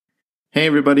Hey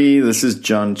everybody, this is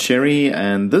John Cherry,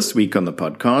 and this week on the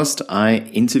podcast, I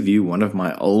interview one of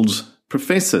my old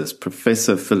professors,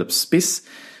 Professor Philip Spies,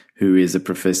 who is a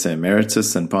Professor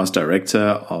Emeritus and past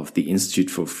Director of the Institute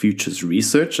for Futures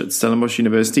Research at Stellenbosch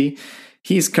University.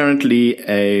 He's currently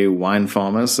a wine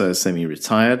farmer, so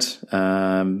semi-retired,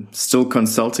 still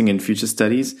consulting in future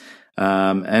studies,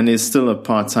 and is still a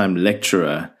part-time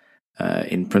lecturer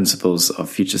in principles of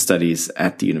future studies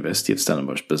at the University of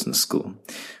Stellenbosch Business School.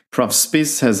 Prof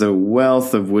Spies has a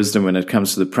wealth of wisdom when it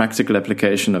comes to the practical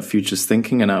application of futures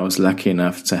thinking, and I was lucky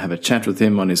enough to have a chat with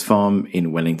him on his farm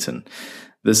in Wellington.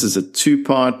 This is a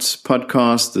two-part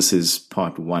podcast. This is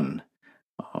part one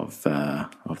of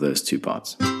those two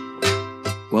parts.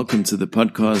 Welcome to the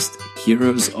podcast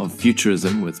Heroes of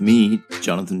Futurism with me,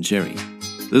 Jonathan Cherry.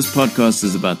 This podcast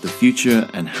is about the future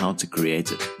and how to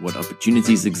create it, what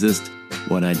opportunities exist,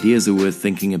 what ideas are worth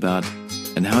thinking about,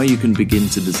 and how you can begin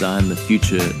to design the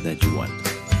future that you want.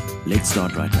 Let's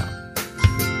start right now.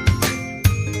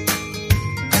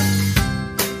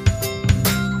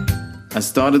 I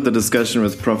started the discussion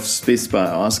with Prof Spies by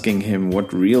asking him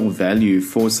what real value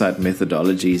foresight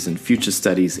methodologies and future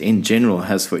studies in general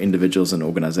has for individuals and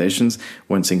organizations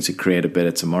wanting to create a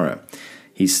better tomorrow.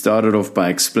 He started off by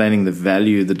explaining the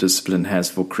value the discipline has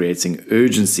for creating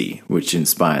urgency, which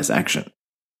inspires action.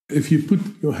 If you put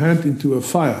your hand into a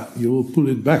fire, you will pull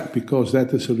it back because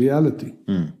that is a reality.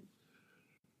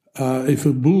 If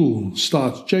a bull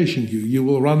starts chasing you, you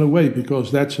will run away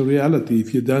because that's a reality.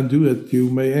 If you don't do it, you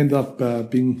may end up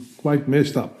being quite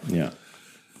messed up. Yeah.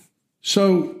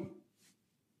 So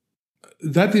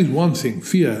that is one thing.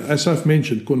 Fear, as I've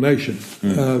mentioned, conation.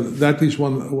 That is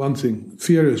one thing.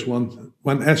 Fear is one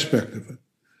aspect of it.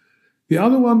 The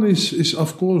other one is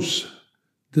of course,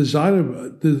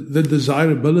 the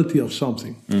desirability of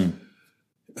something.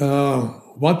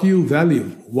 What do you value?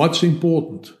 What's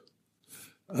important?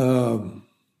 Are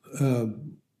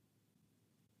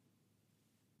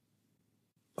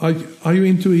you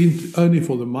into it only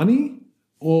for the money,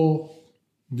 or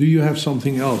do you have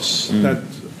something else that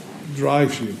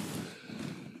drives you?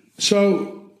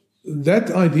 So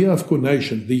that idea of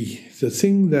conation, the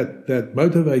thing that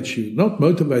motivates you, not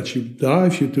motivates you,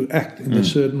 drives you to act in a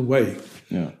certain way.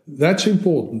 Yeah. That's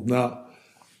important. Now,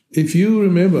 if you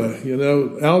remember,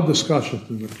 our discussion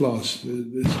in the class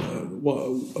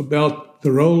about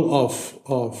the role of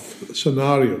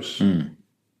scenarios.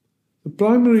 The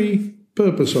primary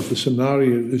purpose of a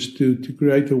scenario is to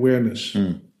create awareness.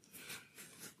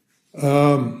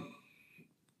 A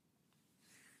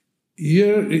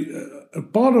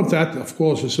part of that, of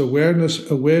course, is awareness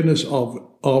of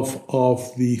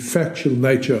the factual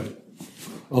nature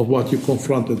of what you're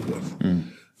confronted with.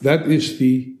 That is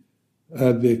the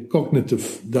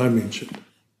cognitive dimension.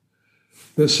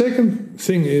 The second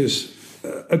thing is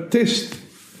attest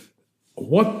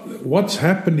what's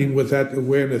happening with that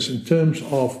awareness in terms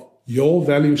of your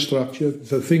value structure,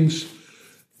 the things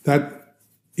that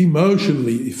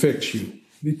emotionally affects you.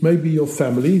 It may be your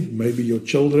family, it may be your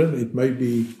children, it may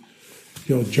be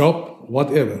your job,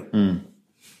 whatever.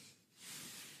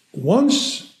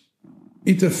 Once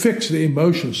it affects the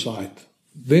emotion side,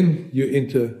 then you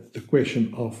enter the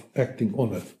question of acting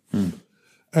on it.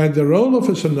 And the role of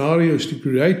a scenario is to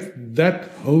create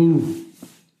that whole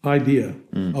idea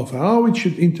of how it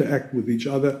should interact with each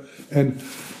other and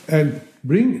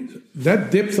bring that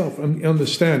depth of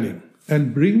understanding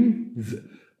and bring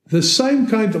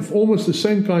almost the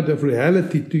same kind of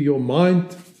reality to your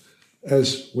mind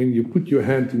as when you put your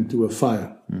hand into a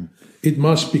fire. It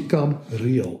must become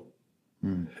real.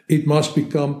 It must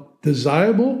become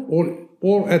desirable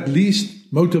or at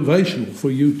least motivational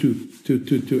for you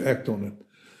to act on it.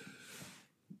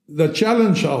 The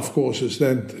challenge, of course, is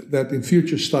that in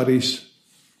future studies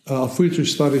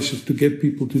is to get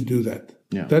people to do that.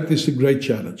 Yeah. That is the great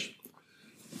challenge.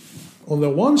 On the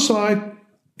one side,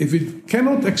 if it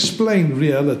cannot explain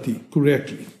reality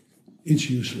correctly, it's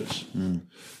useless.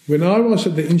 When I was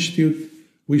at the Institute,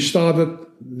 we started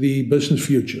the Business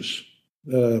Futures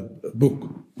book.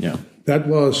 Yeah. That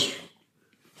was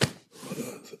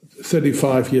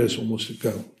 35 years almost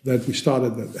ago that we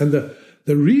started that. And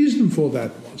the reason for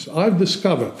that was I've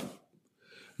discovered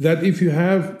that if you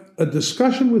have a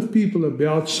discussion with people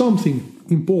about something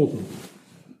important,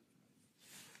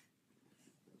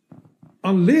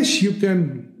 unless you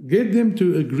can get them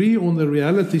to agree on the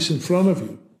realities in front of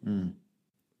you,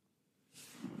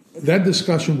 that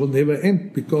discussion will never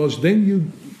end, because then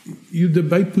you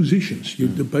debate positions, you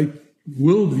debate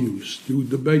worldviews, you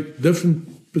debate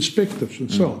different perspectives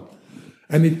and so on.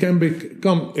 And it can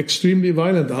become extremely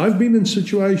violent. I've been in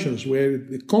situations where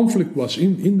the conflict was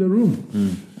in the room.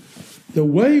 The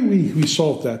way we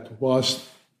solved that was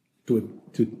to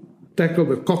tackle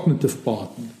the cognitive part,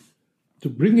 to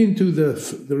bring into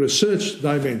the research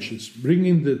dimensions, bring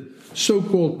in the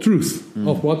so-called truth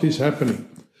of what is happening,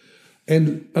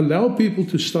 and allow people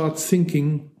to start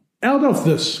thinking out of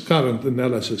this current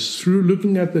analysis through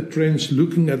looking at the trends,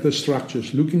 looking at the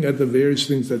structures, looking at the various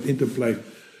things that interplay,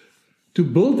 to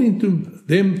build into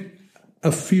them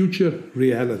a future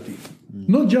reality.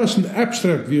 Not just an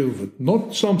abstract view of it,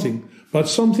 not something, but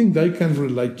something they can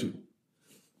relate to.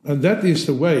 And that is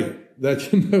the way that,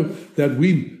 that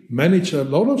we manage a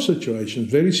lot of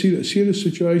situations, very serious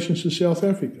situations in South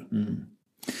Africa.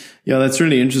 Yeah, that's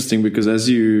really interesting, because as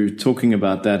you're talking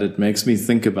about that, it makes me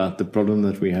think about the problem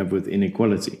that we have with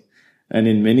inequality. And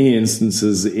in many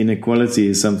instances, inequality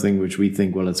is something which we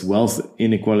think, well, it's wealth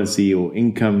inequality or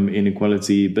income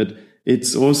inequality, but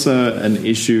it's also an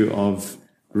issue of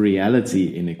reality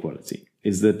inequality.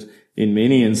 Is that in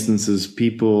many instances,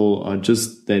 people are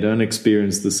they don't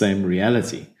experience the same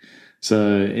reality.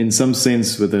 So in some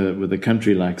sense, with a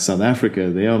country like South Africa,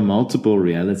 there are multiple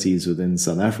realities within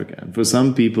South Africa. And for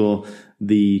some people,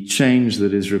 the change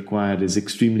that is required is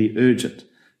extremely urgent.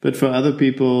 But for other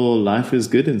people, life is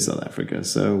good in South Africa.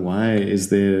 So why is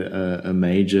there a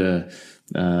major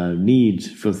need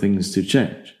for things to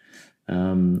change?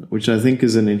 Which I think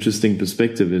is an interesting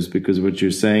perspective, is because what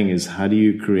you're saying is, how do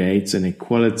you create an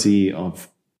equality of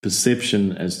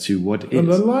perception as to what is? An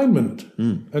alignment.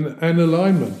 An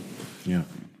alignment. Yeah.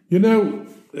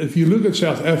 If you look at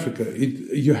South Africa,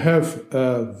 you have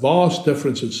vast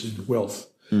differences in wealth.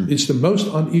 It's the most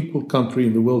unequal country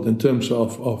in the world in terms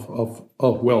of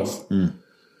wealth.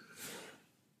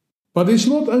 But it's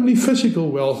not only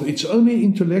physical wealth, it's only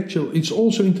intellectual. It's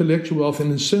also intellectual wealth in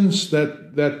the sense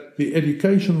that the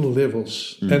educational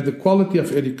levels and the quality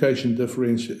of education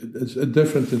is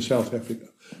different in South Africa.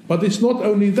 But it's not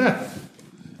only that.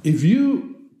 If you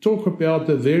talk about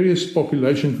the various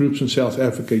population groups in South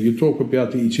Africa, you talk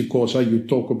about the isiXhosa, you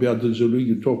talk about the Zulu,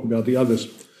 you talk about the others.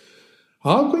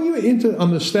 How can you enter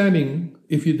understanding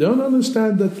if you don't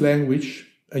understand that language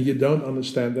and you don't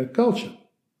understand that culture?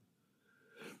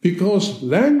 Because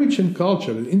language and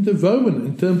culture are interwoven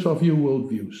in terms of your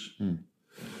worldviews.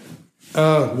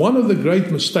 One of the great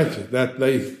mistakes that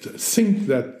they think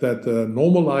that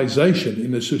normalization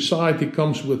in a society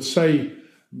comes with, say,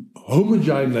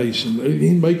 homogenization,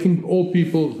 in making all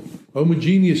people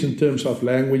homogeneous in terms of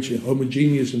language,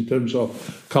 homogeneous in terms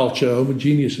of culture,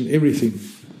 homogeneous in everything.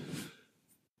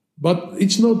 But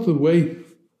it's not the way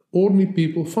ordinary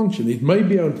people function. It may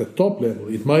be at the top level.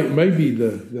 It may be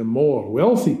the more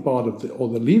wealthy part of or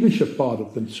the leadership part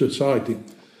of the society.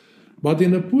 But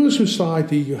in a poor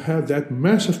society, you have that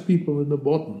mass of people in the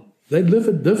bottom. They live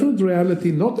a different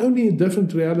reality, not only a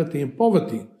different reality in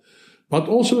poverty, but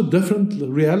also a different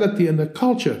reality in the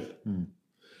culture.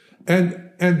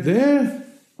 And their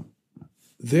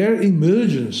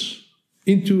emergence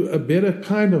into a better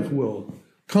kind of world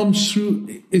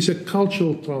is a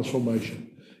cultural transformation.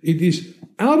 It is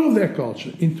out of their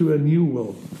culture into a new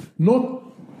world, not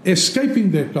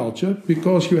escaping their culture,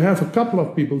 because you have a couple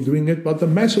of people doing it, but the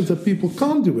mass of the people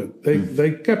can't do it.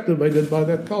 They're captivated by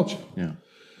that culture. Yeah.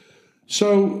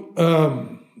 So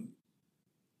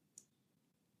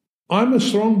I'm a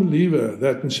strong believer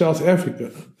that in South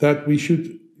Africa that we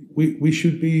should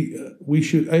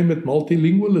aim at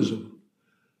multilingualism.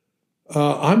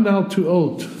 I'm now too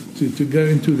old to go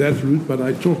into that route, but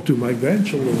I talk to my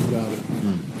grandchildren about it.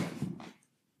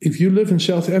 If you live in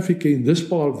South Africa, in this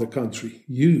part of the country,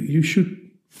 you should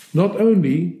not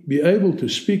only be able to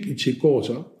speak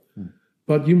isiXhosa,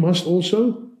 but you must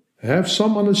also have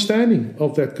some understanding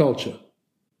of that culture.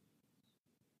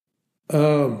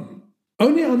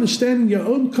 Only understanding your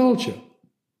own culture,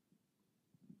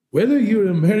 whether you're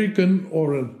American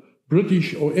or a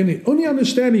British or only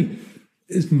understanding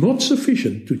is not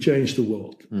sufficient to change the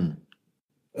world.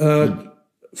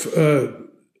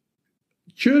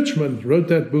 Churchman wrote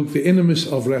that book, The Enemies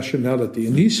of Rationality,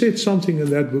 and he said something in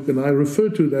that book, and I refer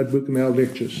to that book in our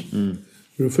lectures,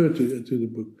 refer to the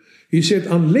book. He said,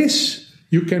 unless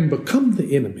you can become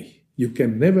the enemy, you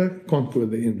can never conquer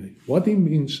the enemy. What he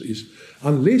means is,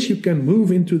 unless you can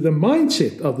move into the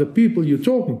mindset of the people you're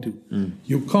talking to,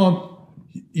 you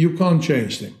can't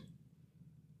change them.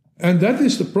 And that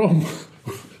is the problem,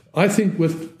 I think,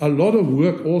 with a lot of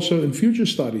work also in future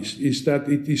studies, is that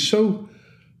it is so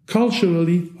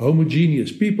culturally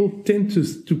homogeneous. People tend to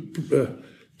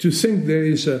think there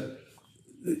is a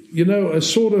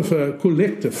sort of a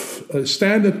collective, a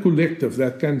standard collective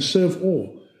that can serve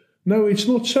all. No, it's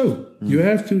not so. You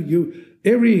have to,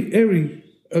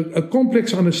 a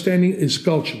complex understanding is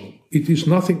cultural. it is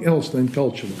nothing else than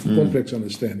cultural, complex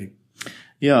understanding.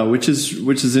 Yeah, which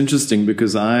is interesting,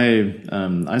 because I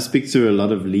speak to a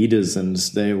lot of leaders, and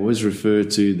they always refer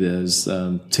to those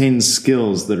 10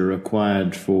 skills that are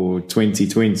required for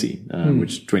 2020,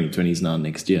 which 2020 is now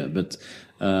next year. But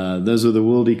those are the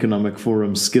World Economic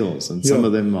Forum skills, and some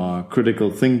of them are critical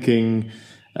thinking,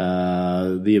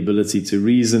 the ability to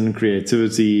reason,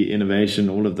 creativity, innovation,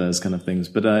 all of those kind of things.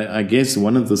 But I guess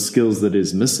one of the skills that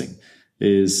is missing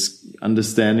is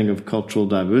understanding of cultural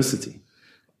diversity.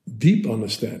 Deep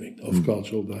understanding of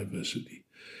cultural diversity.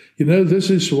 You know, this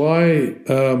is why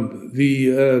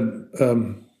the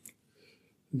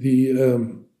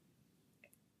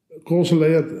causal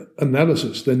layer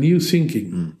analysis, the new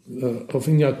thinking of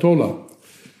Inyatola,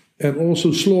 and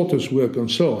also Slaughter's work and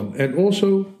so on, and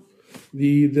also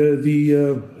the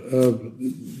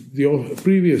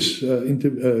previous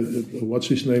what's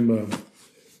his name?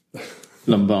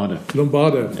 Lombardo.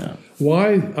 Yeah.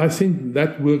 Why I think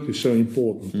that work is so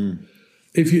important.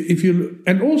 If you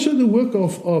and also the work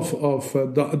of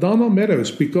Dana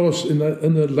Meadows, because in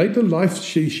a later life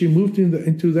she moved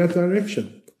into that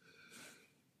direction.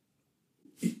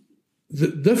 The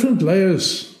different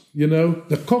layers, you know,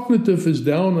 the cognitive is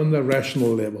down on the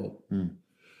rational level.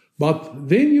 But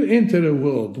then you enter a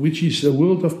world which is a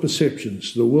world of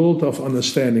perceptions, the world of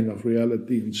understanding of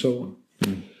reality and so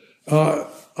on.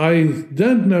 I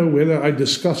don't know whether I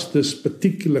discussed this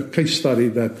particular case study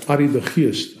that Arie de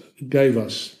Geest gave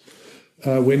us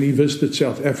when he visited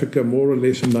South Africa more or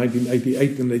less in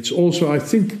 1988. And it's also, I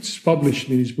think it's published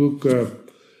in his book,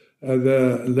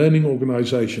 The Learning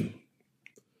Organization.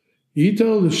 He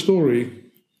told a story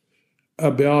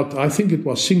about, I think it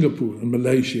was Singapore and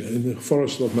Malaysia, in the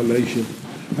forest of Malaysia.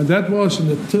 And that was in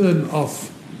the turn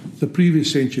of the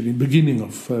previous century, beginning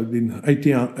of the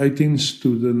 18th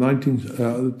to the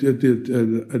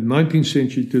 19th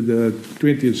century to the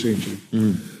 20th century.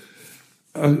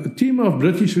 A team of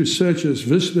British researchers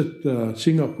visited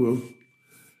Singapore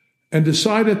and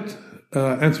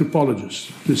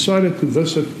anthropologists decided to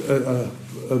visit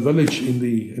a village in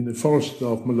the forest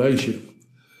of Malaysia.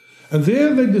 And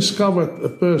there they discovered a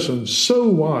person so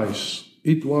wise.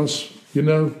 It was, you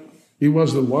know, he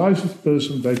was the wisest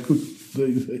person they talked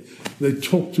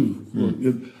to.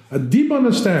 A deep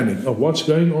understanding of what's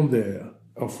going on there,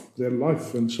 of their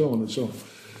life and so on and so on.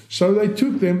 So they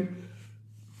took them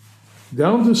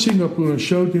down to Singapore and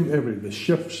showed him everything, the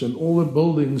ships and all the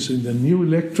buildings and the new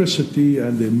electricity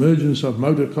and the emergence of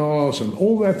motor cars and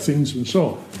all that things and so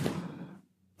on.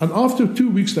 And after 2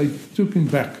 weeks, they took him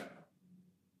back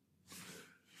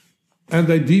and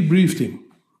they debriefed him.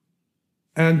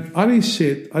 And Arie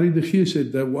de Geest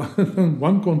said that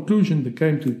one conclusion they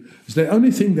came to is the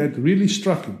only thing that really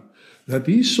struck him, that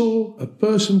he saw a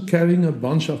person carrying a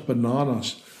bunch of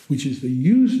bananas, which is the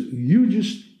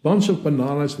hugest bunch of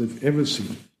bananas they've ever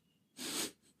seen.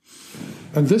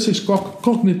 And this is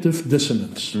cognitive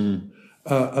dissonance,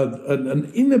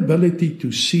 an inability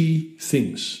to see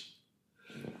things.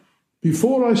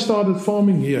 Before I started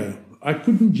farming here, I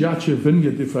couldn't judge a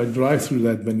vineyard if I drive through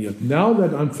that vineyard. Now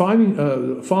that I'm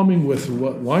farming with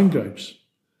wine grapes,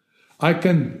 I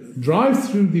can drive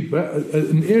through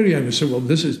an area and say, well,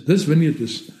 this vineyard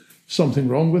is something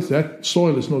wrong with that,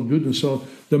 soil is not good and so on.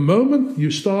 The moment you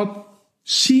start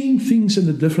seeing things in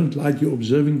a different light, you're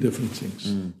observing different things.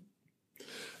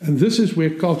 And this is where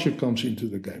culture comes into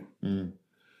the game.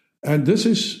 And this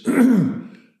is,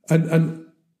 and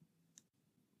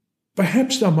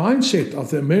perhaps the mindset of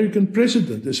the American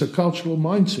president is a cultural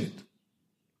mindset.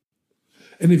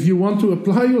 And if you want to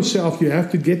apply yourself, you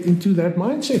have to get into that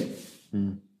mindset.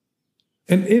 And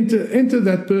enter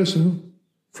that person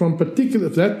from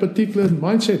that particular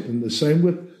mindset. And the same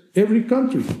with every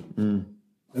country.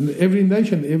 And every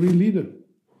nation, every leader.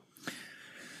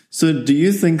 So do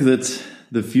you think that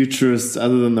the futurists,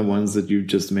 other than the ones that you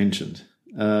just mentioned,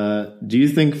 do you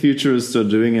think futurists are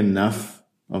doing enough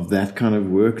of that kind of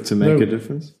work to make a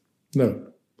difference? No.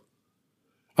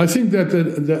 I think that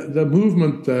the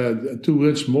movement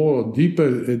towards more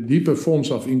deeper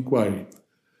forms of inquiry,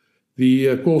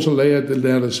 the causal layer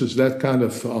analysis, that kind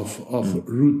of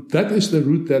route, that is the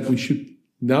route that we should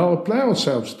now apply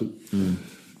ourselves to.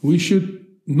 We should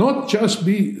not just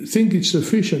think it's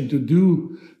sufficient to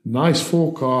do nice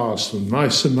forecasts and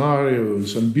nice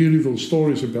scenarios and beautiful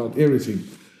stories about everything.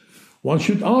 One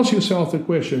should ask yourself the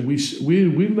question,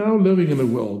 we're now living in a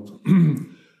world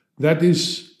that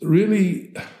is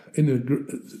really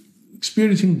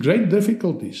experiencing great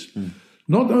difficulties,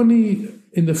 not only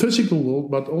in the physical world,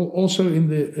 but also in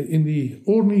the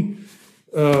ordinary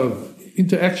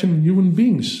interaction with human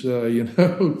beings.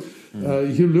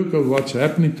 You look at what's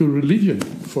happening to religion,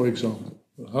 for example.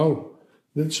 How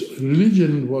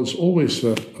religion was always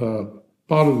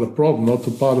part of the problem, not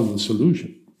a part of the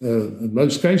solution. In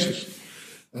most cases,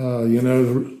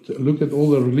 look at all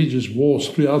the religious wars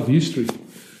throughout history.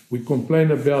 We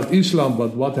complain about Islam,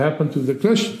 but what happened to the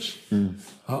Christians?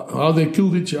 How they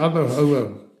killed each other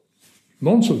over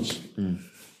nonsense.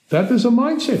 That is a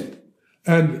mindset.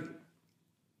 And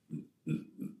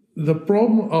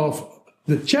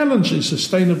the challenge is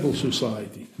sustainable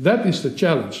society. That is the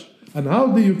challenge. And how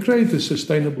do you create a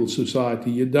sustainable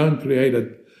society? You don't create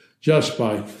it just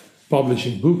by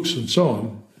publishing books and so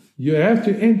on. You have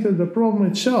to enter the problem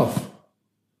itself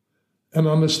and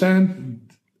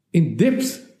understand in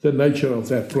depth the nature of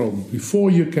that problem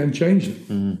before you can change it.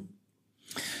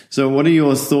 So what are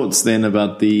your thoughts then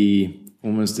about the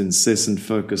almost incessant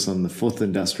focus on the fourth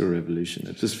industrial revolution?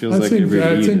 It just feels I think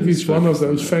it's one of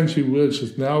those fancy words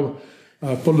that's now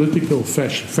political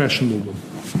fashionable.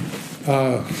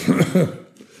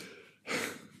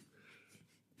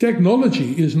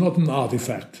 Technology is not an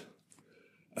artifact.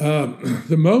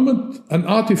 The moment an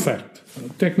artifact, a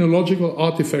technological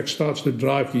artifact, starts to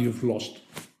drive you, you've lost.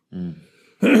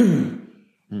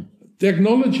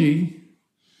 Technology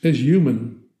is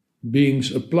human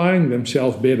beings applying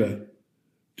themselves better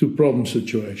to problem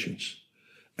situations.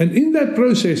 And in that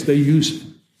process, they use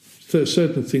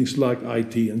certain things like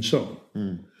IT and so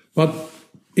on. But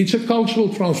it's a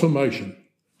cultural transformation,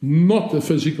 not a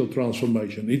physical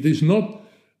transformation. It is not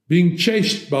being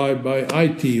chased by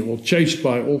IT or chased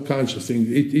by all kinds of things.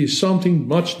 It is something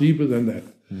much deeper than that.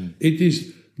 It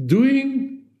is doing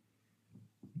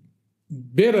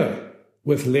better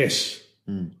with less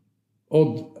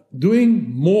or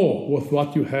doing more with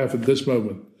what you have at this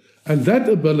moment. And that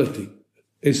ability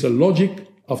is the logic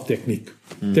of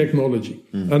technology.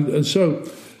 And so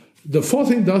the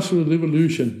fourth industrial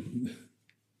revolution,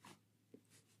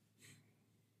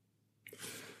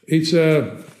 it's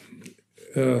a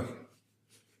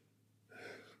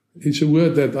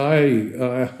word that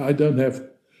I don't have.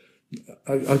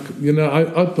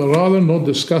 I'd rather not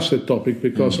discuss the topic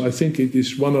because I think it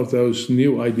is one of those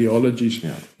new ideologies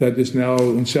that is now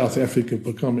in South Africa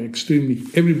becoming extremely.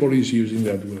 Everybody's using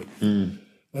that word.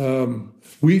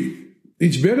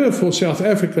 It's better for South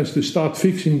Africans to start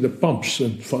fixing the pumps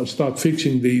and start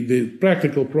fixing the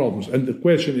practical problems. And the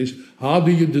question is, how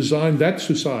do you design that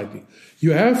society?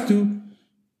 You have to.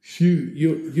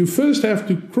 You first have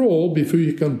to crawl before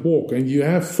you can walk, and you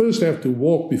first have to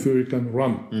walk before you can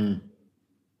run.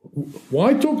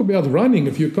 Why talk about running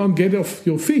if you can't get off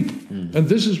your feet? And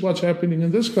this is what's happening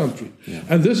in this country.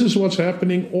 And this is what's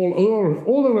happening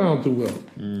all around the world.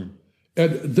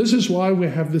 And this is why we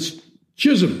have this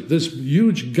schism, this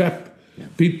huge gap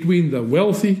between the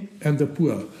wealthy and the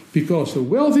poor. Because the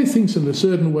wealthy thinks in a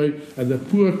certain way, and the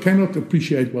poor cannot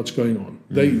appreciate what's going on.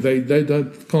 They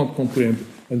can't comprehend it.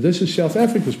 And this is South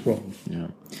Africa's problem.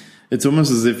 It's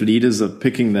almost as if leaders are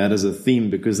picking that as a theme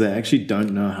because they actually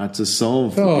don't know how to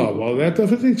solve.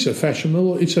 It's a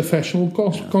fashionable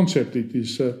concept. It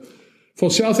is for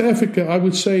South Africa. I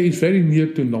would say it's very near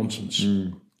to nonsense.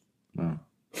 Wow.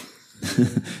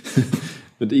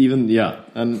 But even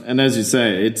and as you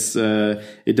say,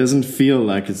 it doesn't feel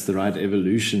like it's the right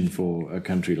evolution for a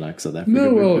country like South Africa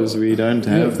because we don't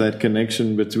have that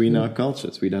connection between our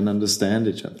cultures. We don't understand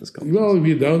each other's cultures. Well,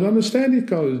 we don't understand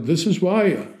each other. This is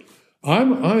why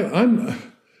I'm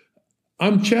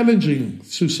challenging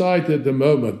society at the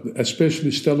moment,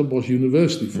 especially Stellenbosch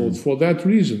University, for that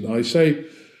reason. I say.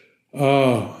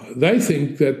 They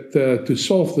think that to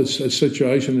solve this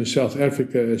situation in South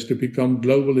Africa is to become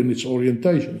global in its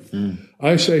orientation.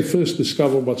 I say first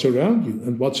discover what's around you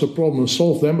and what's the problem and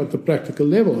solve them at the practical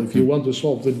level if you want to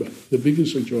solve the bigger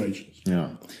situations. Yeah.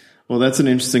 Well, that's an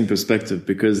interesting perspective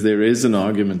because there is an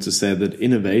argument to say that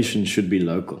innovation should be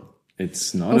local.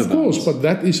 It's not Of course, but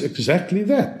that is exactly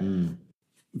that.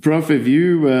 Prof, if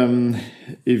you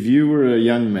were a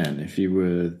young man, if you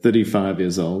were 35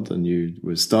 years old and you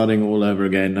were starting all over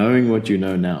again, knowing what you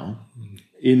know now,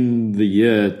 in the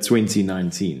year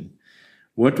 2019,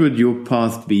 what would your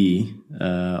path be?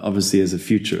 Obviously, as a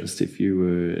futurist, if you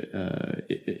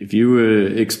were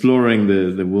exploring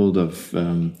the world of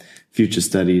future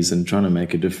studies and trying to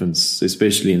make a difference,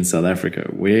 especially in South Africa,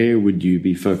 where would you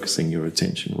be focusing your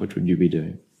attention? What would you be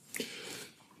doing?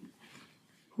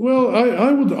 Well,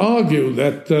 I would argue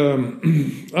that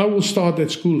I will start at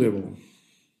school level.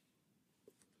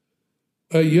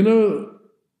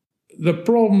 The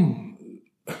problem,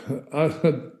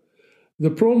 The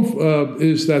problem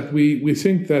is that we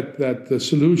think that the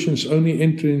solutions only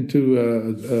enter into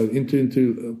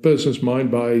a person's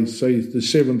mind by, say, the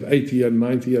 7th, 8th year,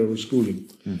 9th year of schooling.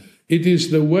 It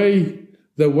is the way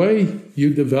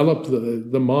you develop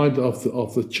the mind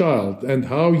of the child and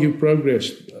how you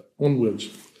progress onwards.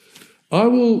 I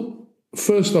will,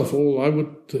 first of all,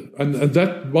 and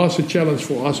that was a challenge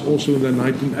for us also in the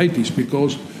 1980s,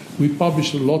 because we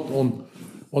published a lot on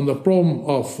the problem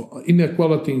of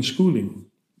inequality in schooling.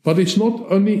 But it's not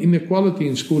only inequality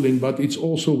in schooling, but it's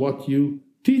also what you're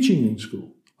teaching in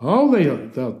school, how they are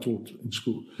taught in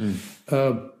school.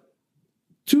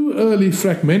 Too early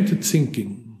fragmented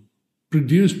thinking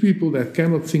produce people that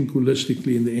cannot think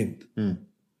holistically in the end.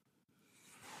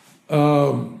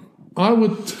 I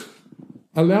would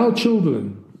allow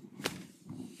children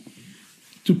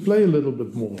to play a little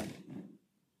bit more,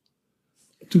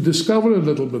 to discover a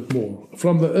little bit more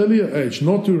from the earlier age,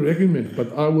 not to regiment,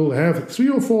 but I will have 3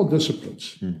 or 4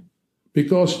 disciplines.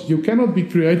 Because you cannot be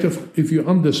creative if you're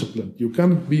undisciplined. You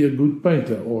cannot be a good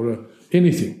painter or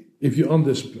anything if you're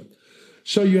undisciplined.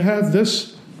 So you have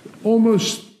this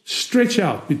almost stretch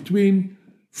out between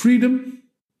freedom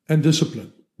and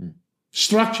discipline,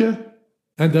 structure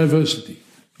and diversity.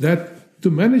 That to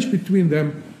manage between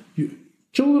them,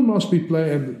 children must be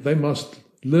play and they must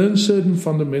learn certain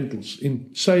fundamentals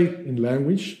in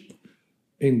language,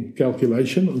 in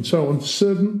calculation, and so on.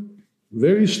 Certain,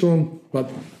 very strong, but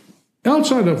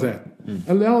outside of that,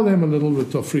 allow them a little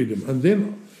bit of freedom. And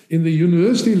then in the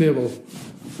university level,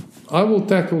 I will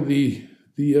tackle the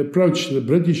approach, the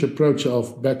British approach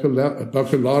of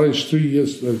baccalaureate, 3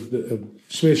 years of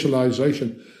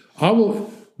specialization. I will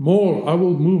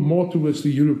move more towards the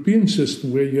European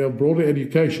system where you have broader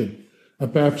education,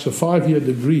 perhaps a 5-year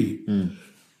degree.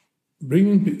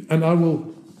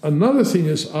 Another thing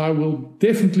is I will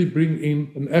definitely bring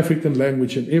in an African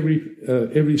language in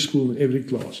every school, in every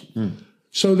class,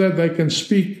 so that they can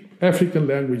speak African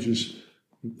languages,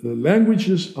 the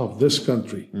languages of this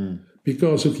country.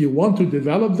 Because if you want to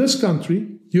develop this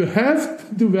country, you have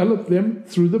to develop them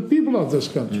through the people of this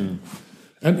country.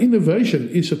 And innovation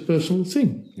is a personal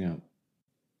thing.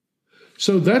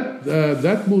 So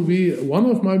that will be one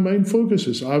of my main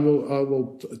focuses. I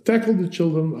will tackle the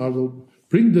children. I will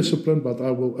bring discipline, but I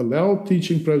will allow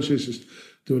teaching processes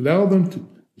to allow them to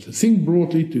think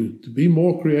broadly, to be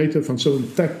more creative, and so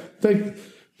take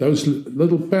those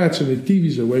little pads and the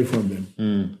TVs away from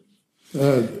them,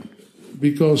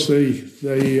 because I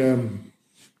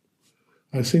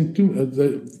think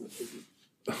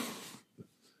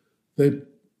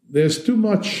there's too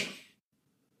much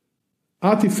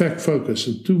artifact focus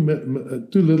and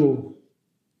too little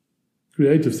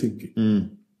creative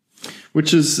thinking.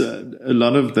 Which is a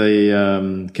lot of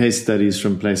the case studies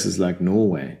from places like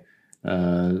Norway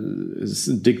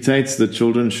dictates that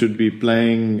children should be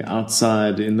playing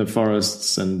outside in the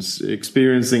forests and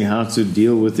experiencing how to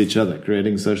deal with each other,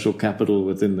 creating social capital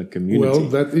within the community. Well,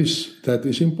 that is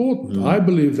important. I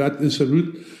believe that is a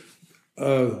root.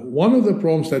 One of the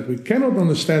problems that we cannot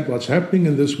understand what's happening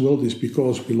in this world is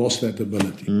because we lost that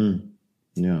ability.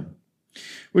 Yeah,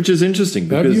 which is interesting.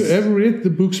 Because have you ever read the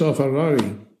books of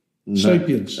Harari? No,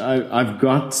 Sapiens. I've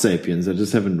got Sapiens. I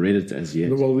just haven't read it as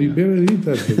yet. Well, we better read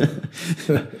that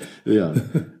book. Yeah.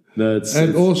 No,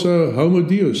 and also Homo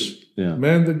Deus,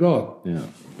 man the God. Yeah.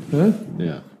 Huh?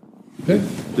 Yeah. Okay.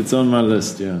 It's on my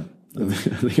list, yeah. I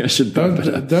think I should bump it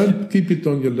up. Don't keep it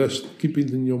on your list. Keep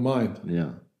it in your mind.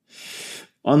 Yeah.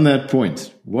 On that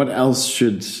point, what else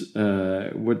should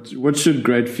what should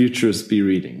great futurists be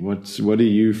reading? What are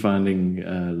you finding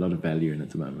a lot of value in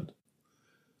at the moment?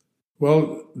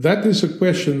 Well, that is a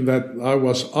question that I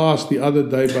was asked the other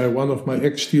day by one of my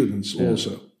ex-students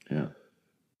also. Yeah.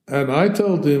 And I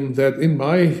told him that in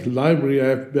my library I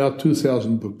have about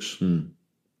 2,000 books.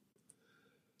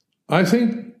 I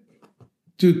think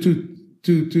to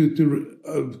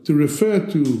refer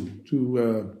to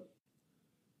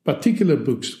particular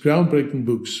books, groundbreaking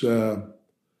books,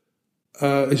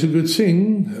 is a good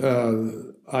thing.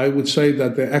 I would say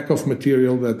that the Ackhoff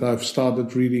material that I've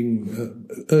started reading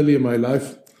early in my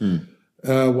life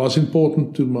was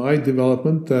important to my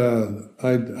development.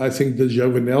 I think the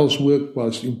Jovenel's work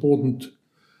was important.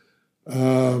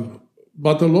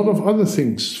 But a lot of other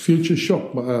things, Future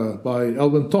Shock by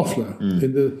Alvin Toffler,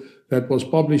 that was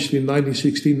published in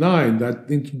 1969, that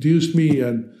introduced me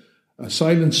and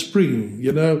Silent Spring.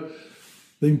 You know,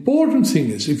 the important thing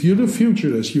is, if you're a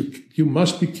futurist, you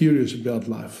must be curious about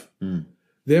life.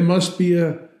 There must be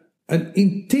an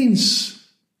intense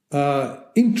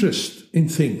interest in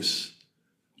things,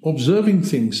 observing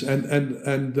things, and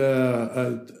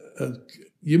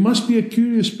you must be a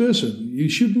curious person. You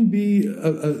shouldn't be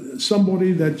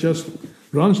somebody that just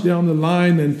runs down the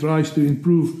line and tries to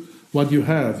improve what you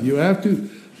have. You have to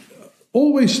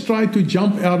always try to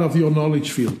jump out of your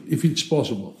knowledge field, if it's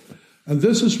possible. And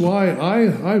this is why I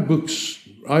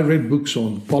read books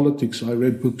on politics, I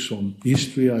read books on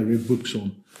history, I read books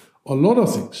on a lot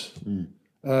of things.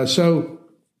 So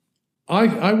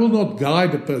I will not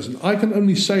guide a person. I can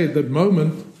only say at the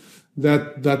moment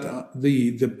that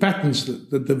the patterns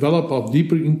that develop of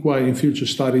deeper inquiry in future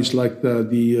studies, like the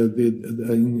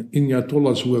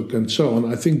Inyatola's work and so on,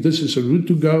 I think this is a route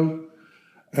to go.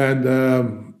 And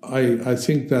I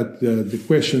think that the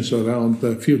questions around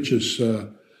the futures,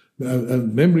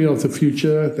 memory of the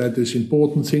future, that is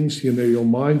important things. Your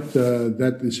mind,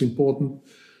 that is important.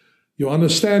 Your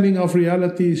understanding of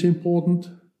reality is important.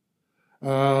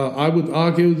 I would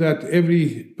argue that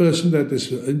every person that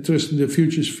is interested in the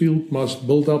futures field must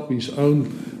build up his own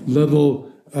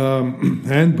little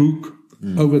handbook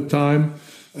over time,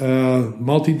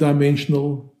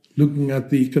 multidimensional, looking at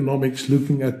the economics,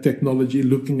 looking at technology,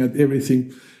 looking at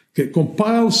everything.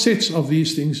 Compile sets of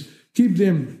these things, keep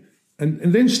them,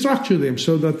 and then structure them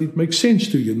so that it makes sense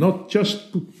to you, not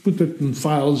just put it in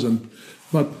files,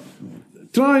 but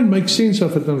try and make sense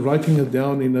of it and writing it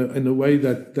down in a way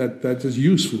that is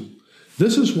useful.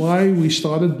 This is why we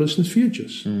started Business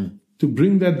Futures, to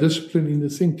bring that discipline into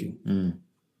thinking.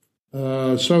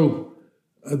 So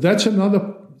that's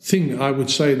another thing I would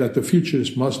say that the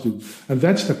futurists must do, and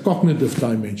that's the cognitive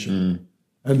dimension.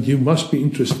 And you must be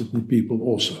interested in people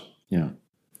also. Yeah,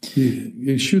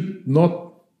 you should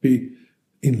not be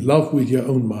in love with your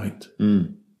own mind.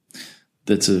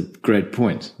 That's a great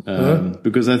point,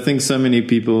 because I think so many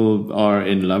people are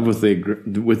in love with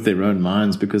their own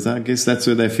minds because I guess that's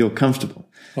where they feel comfortable.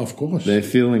 Of course. They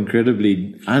feel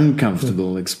incredibly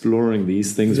uncomfortable exploring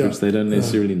these things which they don't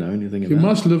necessarily know anything about. You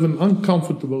must live an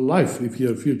uncomfortable life if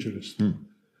you're a futurist.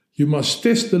 You must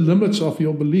test the limits of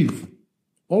your belief,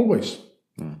 always.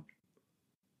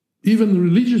 Even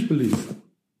religious belief.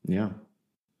 Yeah,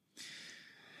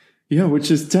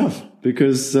 which is tough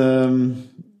because...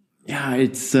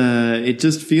 it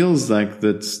just feels like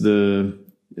that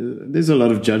there's a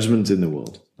lot of judgment in the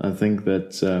world. I think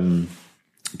that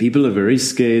people are very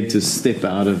scared to step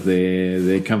out of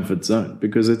their comfort zone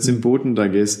because it's important, I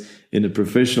guess, in a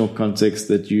professional context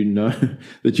that you know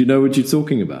what you're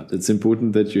talking about. It's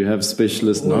important that you have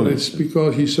specialist knowledge. It's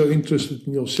because you're so interested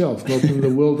in yourself, not in the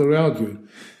world around you.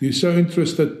 You're so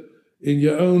interested in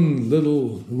your own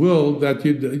little world that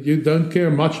you don't care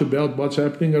much about what's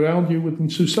happening around you within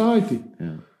society.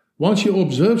 Once you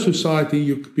observe society,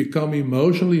 you become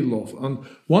emotionally lost. And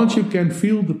once you can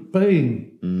feel the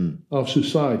pain of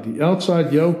society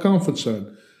outside your comfort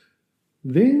zone,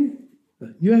 then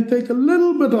you take a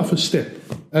little bit of a step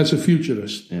as a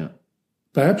futurist.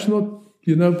 Perhaps not,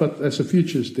 but as a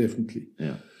futurist, definitely.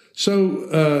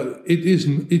 So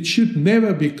it should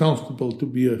never be comfortable to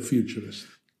be a futurist.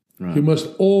 Right. You must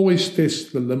always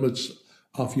test the limits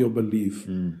of your belief.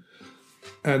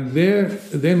 And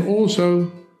then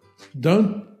also,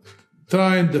 don't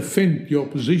try and defend your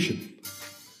position.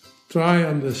 Try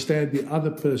and understand the other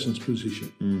person's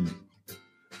position.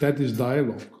 That is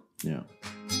dialogue. Yeah.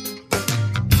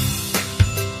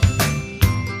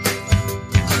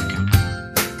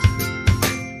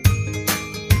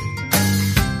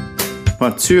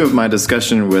 Part 2 of my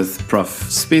discussion with Prof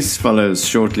Spies follows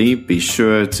shortly. Be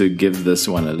sure to give this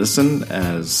one a listen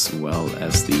as well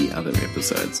as the other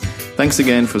episodes. Thanks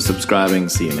again for subscribing.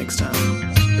 See you next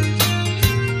time.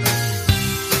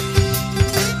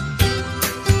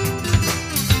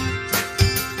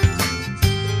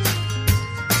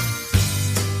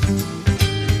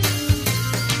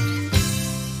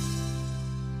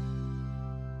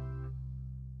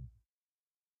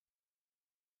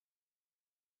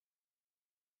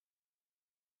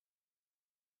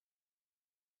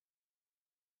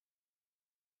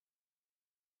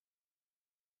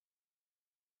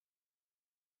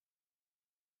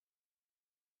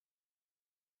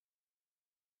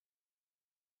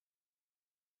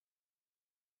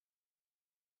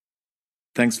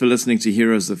 Thanks for listening to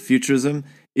Heroes of Futurism.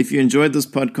 If you enjoyed this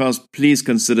podcast, please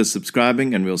consider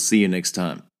subscribing and we'll see you next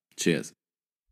time. Cheers.